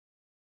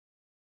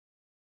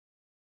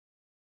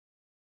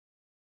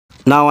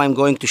Now I'm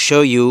going to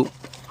show you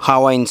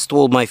how I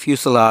installed my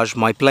fuselage,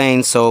 my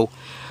plane, so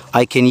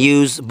I can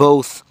use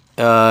both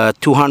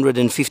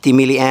 250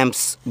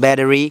 milliamps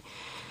battery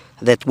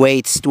that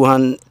weighs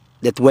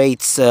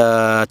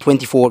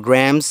 24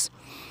 grams,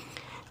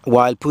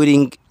 while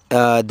putting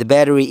the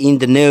battery in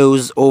the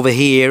nose over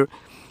here.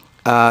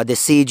 The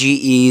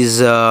CG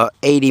is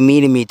 80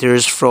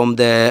 millimeters from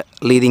the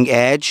leading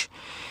edge,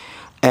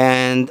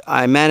 and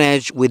I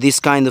managed with this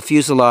kind of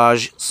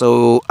fuselage,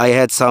 so I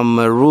had some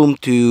room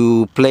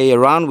to play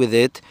around with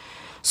it.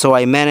 So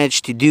I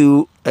managed to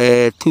do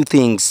two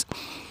things.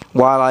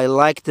 While I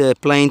like the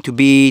plane to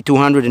be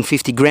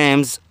 250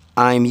 grams,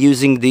 I'm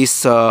using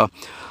this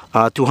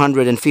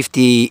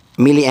 250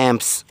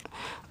 milliamps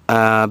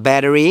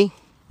battery.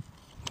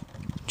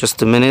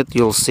 Just a minute,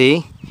 you'll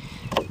see.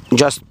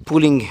 Just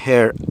pulling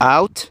her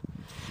out,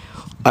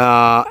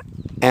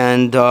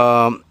 and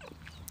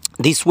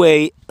this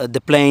way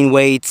the plane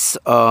weighs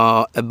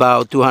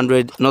about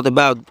 200, not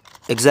about,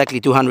 exactly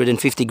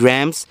 250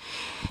 grams.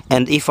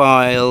 And if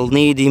I'll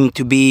need him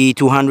to be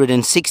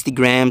 260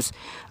 grams,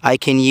 I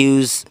can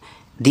use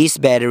this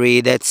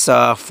battery. That's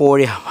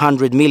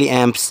 400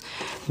 milliamps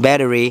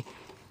battery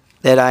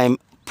that I'm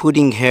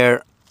putting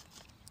her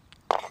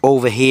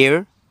over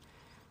here.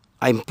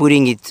 I'm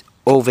putting it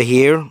over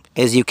here,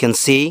 as you can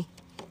see,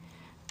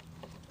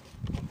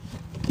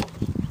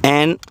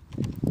 and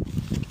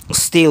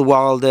still,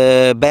 while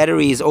the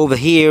battery is over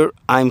here,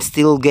 I'm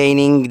still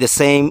gaining the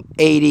same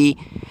 80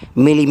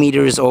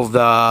 millimeters of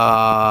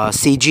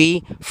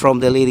CG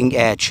from the leading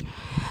edge.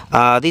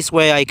 This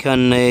way I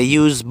can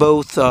use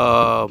both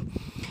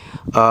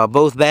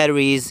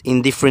batteries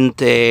in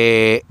different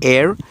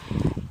air.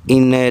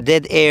 In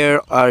dead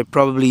air, I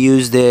probably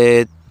use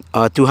the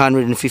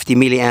 250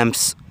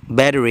 milliamps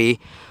battery,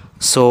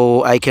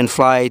 so I can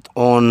fly it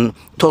on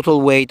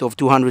total weight of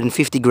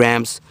 250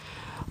 grams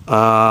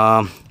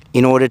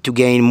in order to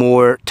gain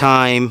more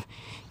time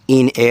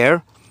in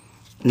air.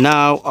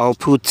 Now I'll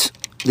put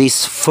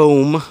this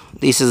foam.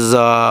 This is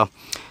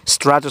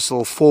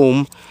Stratocell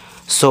foam.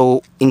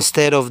 So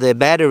instead of the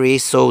battery,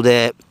 so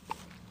the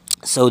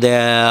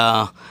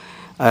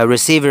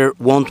receiver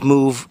won't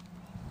move.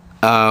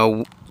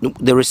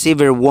 The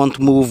receiver won't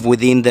move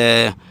within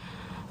the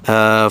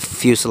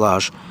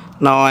fuselage.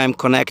 Now I'm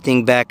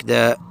connecting back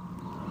the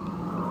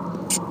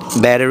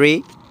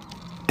battery,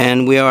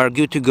 and we are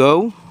good to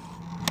go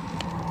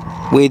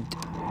with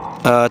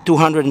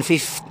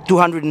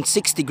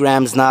 260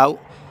 grams now.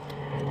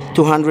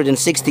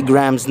 260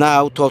 grams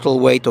now total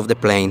weight of the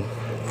plane.